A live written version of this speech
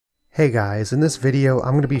Hey guys, in this video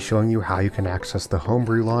I'm going to be showing you how you can access the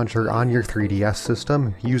Homebrew launcher on your 3DS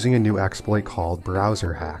system using a new exploit called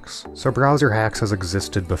Browser Hacks. So Browser Hacks has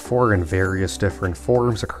existed before in various different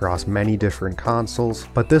forms across many different consoles,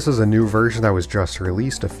 but this is a new version that was just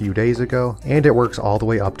released a few days ago, and it works all the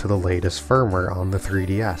way up to the latest firmware on the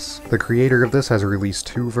 3DS. The creator of this has released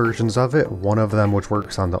two versions of it, one of them which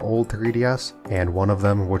works on the old 3DS, and one of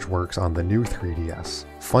them which works on the new 3DS.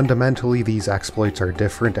 Fundamentally, these exploits are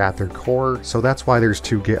different at their core, so that's why there's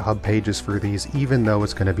two GitHub pages for these, even though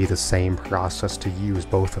it's going to be the same process to use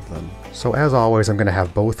both of them. So as always, I'm going to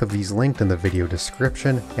have both of these linked in the video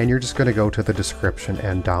description, and you're just going to go to the description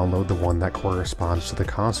and download the one that corresponds to the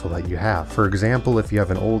console that you have. For example, if you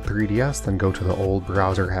have an old 3DS, then go to the old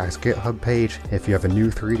Browser Hacks GitHub page. If you have a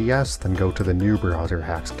new 3DS, then go to the new Browser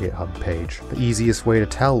Hacks GitHub page. The easiest way to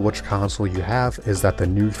tell which console you have is that the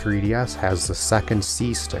new 3DS has the second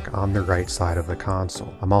C stick on the right side of the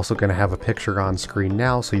console. I'm also going to have a picture on screen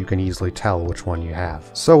now so you can easily tell which one you have.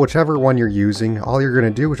 So whichever one you're using, all you're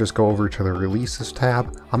going to do is just go over to the Releases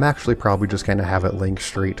tab. I'm actually probably just going to have it linked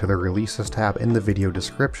straight to the Releases tab in the video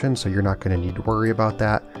description, so you're not going to need to worry about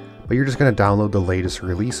that. But you're just going to download the latest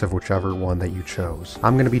release of whichever one that you chose.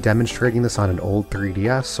 I'm going to be demonstrating this on an old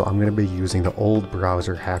 3DS, so I'm going to be using the old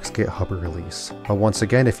Browser Hacks GitHub release. But once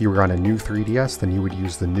again, if you were on a new 3DS, then you would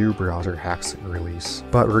use the new Browser Hacks release.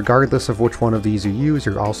 But regardless of which one of these you use,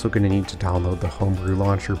 you're also going to need to download the Homebrew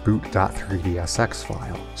launcher boot.3dsx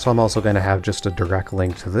file. So I'm also going to have just a direct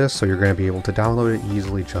link to this, so you're going to be able to download it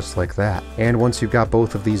easily just like that. And once you've got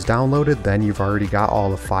both of these downloaded, then you've already got all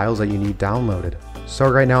the files that you need downloaded. So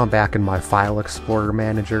right now I'm back in my File Explorer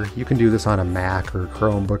Manager. You can do this on a Mac or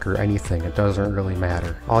Chromebook or anything, it doesn't really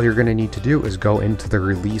matter. All you're going to need to do is go into the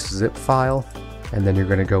release zip file, and then you're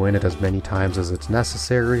going to go in it as many times as it's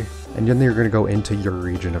necessary, and then you're going to go into your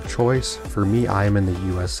region of choice. For me, I am in the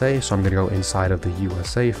USA, so I'm going to go inside of the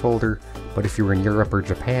USA folder, but if you were in Europe or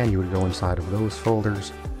Japan, you would go inside of those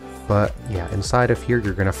folders. But yeah, inside of here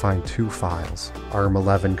you're going to find two files,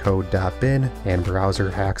 arm11code.bin and browser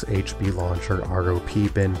hacks hb launcher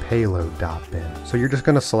ropbin payload.bin. So you're just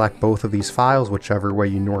going to select both of these files whichever way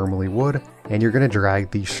you normally would, and you're going to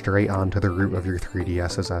drag these straight onto the root of your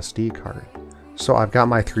 3DS's SD card. So I've got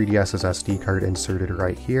my 3DS's SD card inserted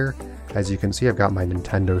right here. As you can see, I've got my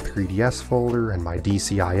Nintendo 3DS folder and my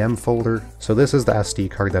DCIM folder. So this is the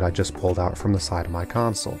SD card that I just pulled out from the side of my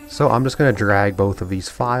console. So I'm just going to drag both of these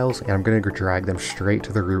files, and I'm going to drag them straight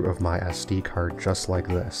to the root of my SD card just like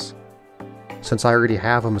this. Since I already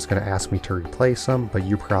have them, it's going to ask me to replace them, but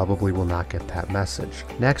you probably will not get that message.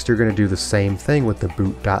 Next, you're going to do the same thing with the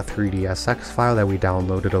boot.3dsx file that we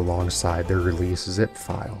downloaded alongside the release zip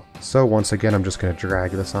file. So once again, I'm just going to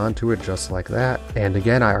drag this onto it just like that. And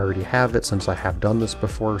again, I already have it since I have done this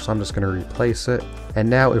before, so I'm just going to replace it. And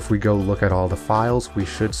now if we go look at all the files, we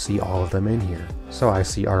should see all of them in here. So I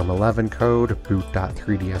see ARM11 code,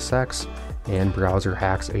 boot.3dsx, and browser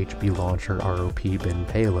hacks hb launcher ropbin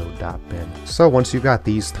payload.bin. So once you've got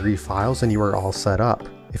these three files, then you are all set up.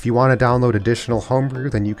 If you want to download additional Homebrew,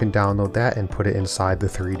 then you can download that and put it inside the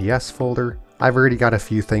 3DS folder. I've already got a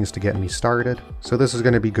few things to get me started, so this is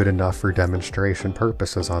going to be good enough for demonstration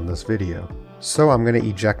purposes on this video. So I'm going to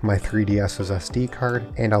eject my 3DS's SD card,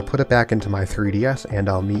 and I'll put it back into my 3DS, and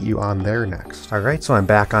I'll meet you on there next. Alright, so I'm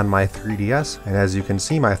back on my 3DS, and as you can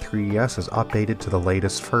see, my 3DS is updated to the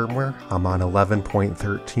latest firmware. I'm on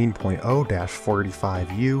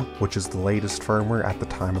 11.13.0-45U, which is the latest firmware at the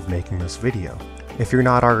time of making this video. If you're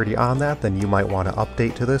not already on that, then you might want to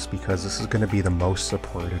update to this because this is going to be the most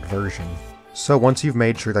supported version. So once you've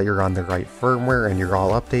made sure that you're on the right firmware and you're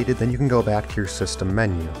all updated, then you can go back to your system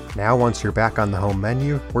menu. Now once you're back on the home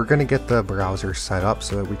menu, we're going to get the browser set up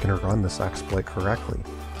so that we can run this exploit correctly.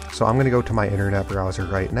 So I'm going to go to my internet browser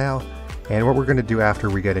right now, and what we're going to do after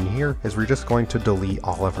we get in here is we're just going to delete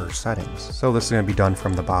all of our settings. So this is going to be done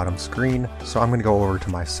from the bottom screen, so I'm going to go over to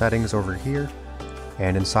my settings over here,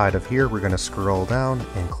 and inside of here we're going to scroll down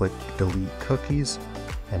and click delete cookies,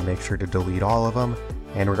 and make sure to delete all of them.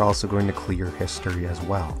 And we're also going to clear history as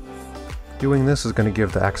well. Doing this is going to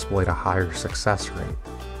give the exploit a higher success rate.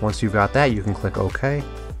 Once you've got that, you can click OK,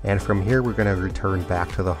 and from here we're going to return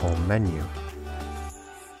back to the home menu.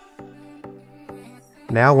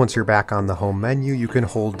 Now once you're back on the home menu, you can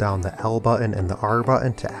hold down the L button and the R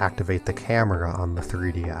button to activate the camera on the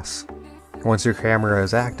 3DS. Once your camera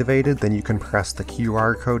is activated, then you can press the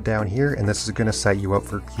QR code down here, and this is going to set you up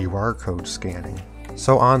for QR code scanning.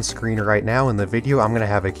 So on screen right now in the video, I'm going to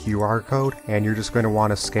have a QR code, and you're just going to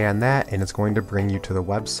want to scan that, and it's going to bring you to the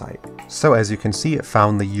website. So as you can see, it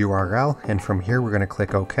found the URL, and from here we're going to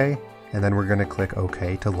click OK, and then we're going to click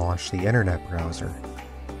OK to launch the internet browser.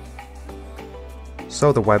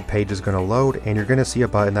 So the web page is going to load, and you're going to see a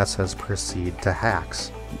button that says Proceed to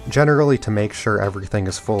Hacks. Generally, to make sure everything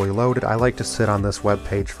is fully loaded, I like to sit on this web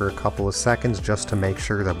page for a couple of seconds just to make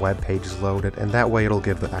sure the web page is loaded, and that way it'll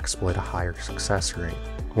give the exploit a higher success rate.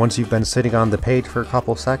 Once you've been sitting on the page for a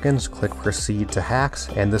couple seconds, click Proceed to Hacks,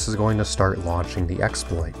 and this is going to start launching the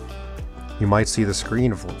exploit. You might see the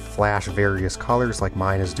screen flash various colors like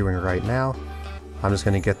mine is doing right now. I'm just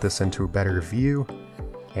going to get this into a better view,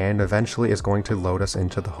 and eventually it's going to load us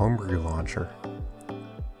into the Homebrew launcher.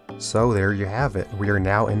 So there you have it, we are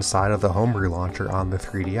now inside of the Homebrew launcher on the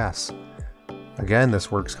 3DS. Again, this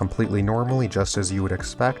works completely normally, just as you would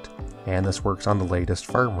expect, and this works on the latest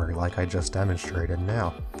firmware like I just demonstrated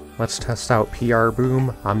now. Let's test out PR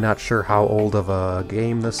Boom. I'm not sure how old of a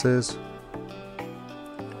game this is.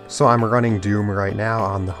 So I'm running Doom right now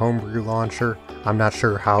on the Homebrew launcher. I'm not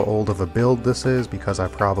sure how old of a build this is because I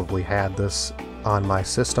probably had this on my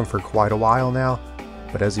system for quite a while now,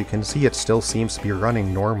 but as you can see it still seems to be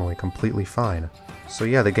running normally, completely fine. So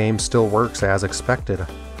yeah, the game still works as expected.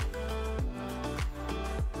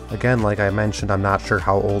 Again, like I mentioned, I'm not sure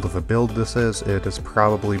how old of a build this is, it has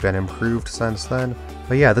probably been improved since then.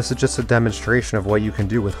 But yeah, this is just a demonstration of what you can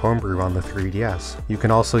do with Homebrew on the 3DS. You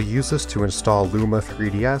can also use this to install Luma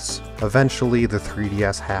 3DS. Eventually, the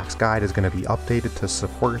 3DS Hacks guide is going to be updated to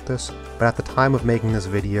support this, but at the time of making this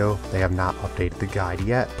video, they have not updated the guide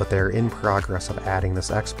yet, but they're in progress of adding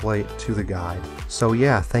this exploit to the guide. So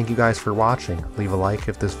yeah, thank you guys for watching. Leave a like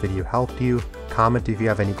if this video helped you, comment if you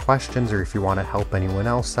have any questions or if you want to help anyone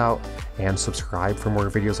else out, and subscribe for more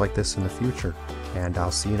videos like this in the future. And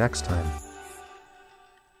I'll see you next time.